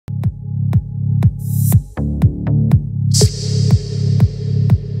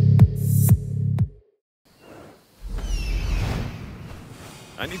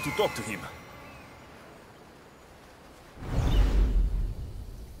need to talk to him.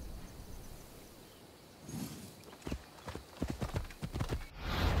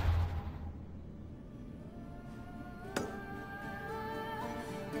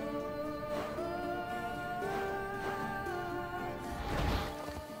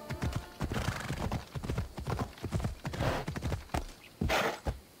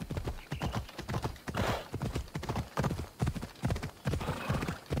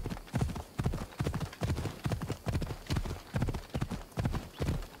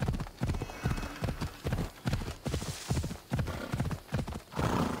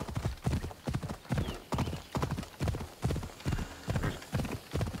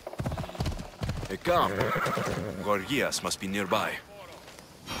 A camp. Gorgias must be nearby.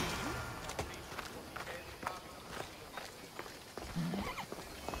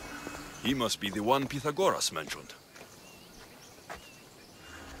 He must be the one Pythagoras mentioned.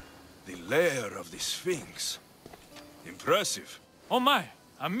 The lair of the Sphinx. Impressive. Oh my,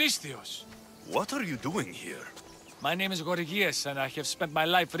 Amistios. What are you doing here? My name is Gorgias, and I have spent my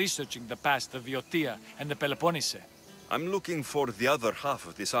life researching the past of Viotia and the Peloponnese. I'm looking for the other half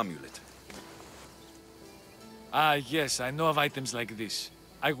of this amulet. Ah, yes, I know of items like this.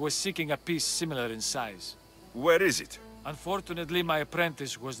 I was seeking a piece similar in size. Where is it? Unfortunately, my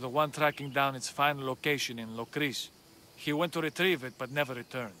apprentice was the one tracking down its final location in Locris. He went to retrieve it, but never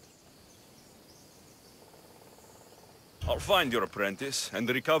returned. I'll find your apprentice and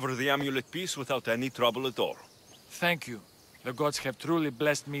recover the amulet piece without any trouble at all. Thank you. The gods have truly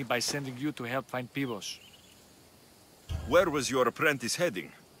blessed me by sending you to help find Pibos. Where was your apprentice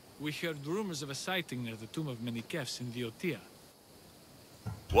heading? We heard rumors of a sighting near the tomb of Menikefs in Viotia.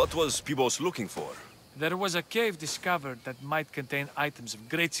 What was Pibos looking for? There was a cave discovered that might contain items of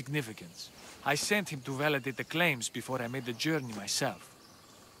great significance. I sent him to validate the claims before I made the journey myself.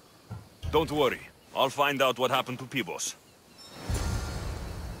 Don't worry. I'll find out what happened to Pibos.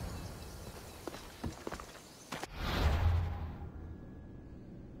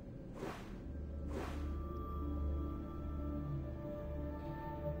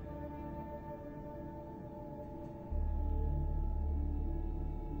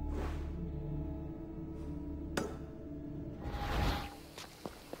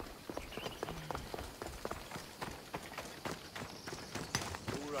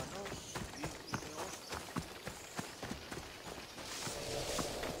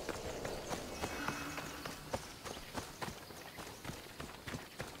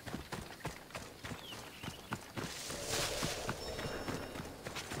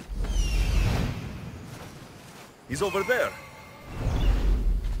 He's over there.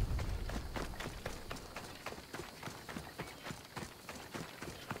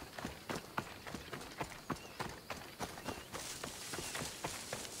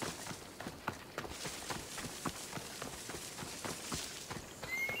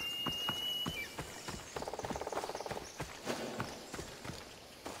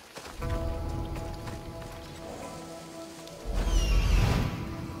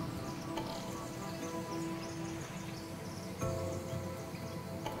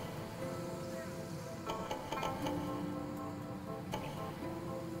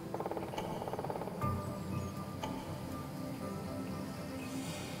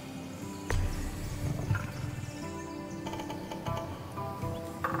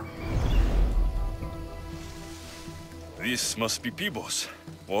 This must be Pibos,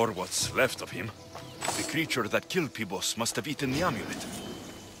 or what's left of him. The creature that killed Pibos must have eaten the amulet.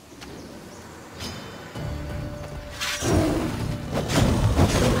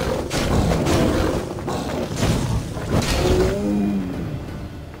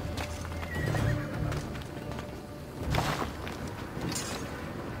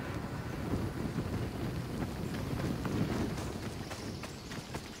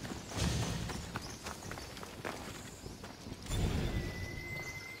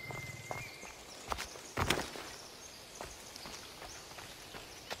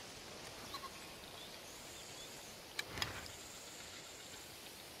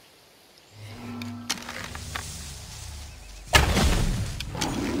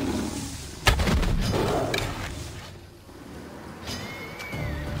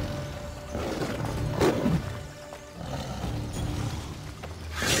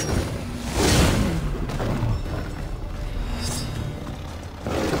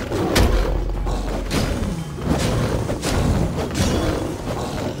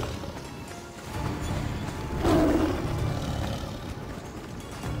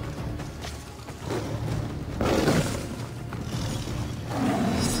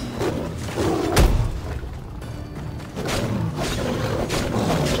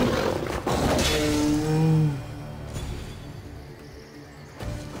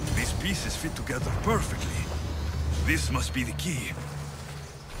 pieces fit together perfectly. This must be the key.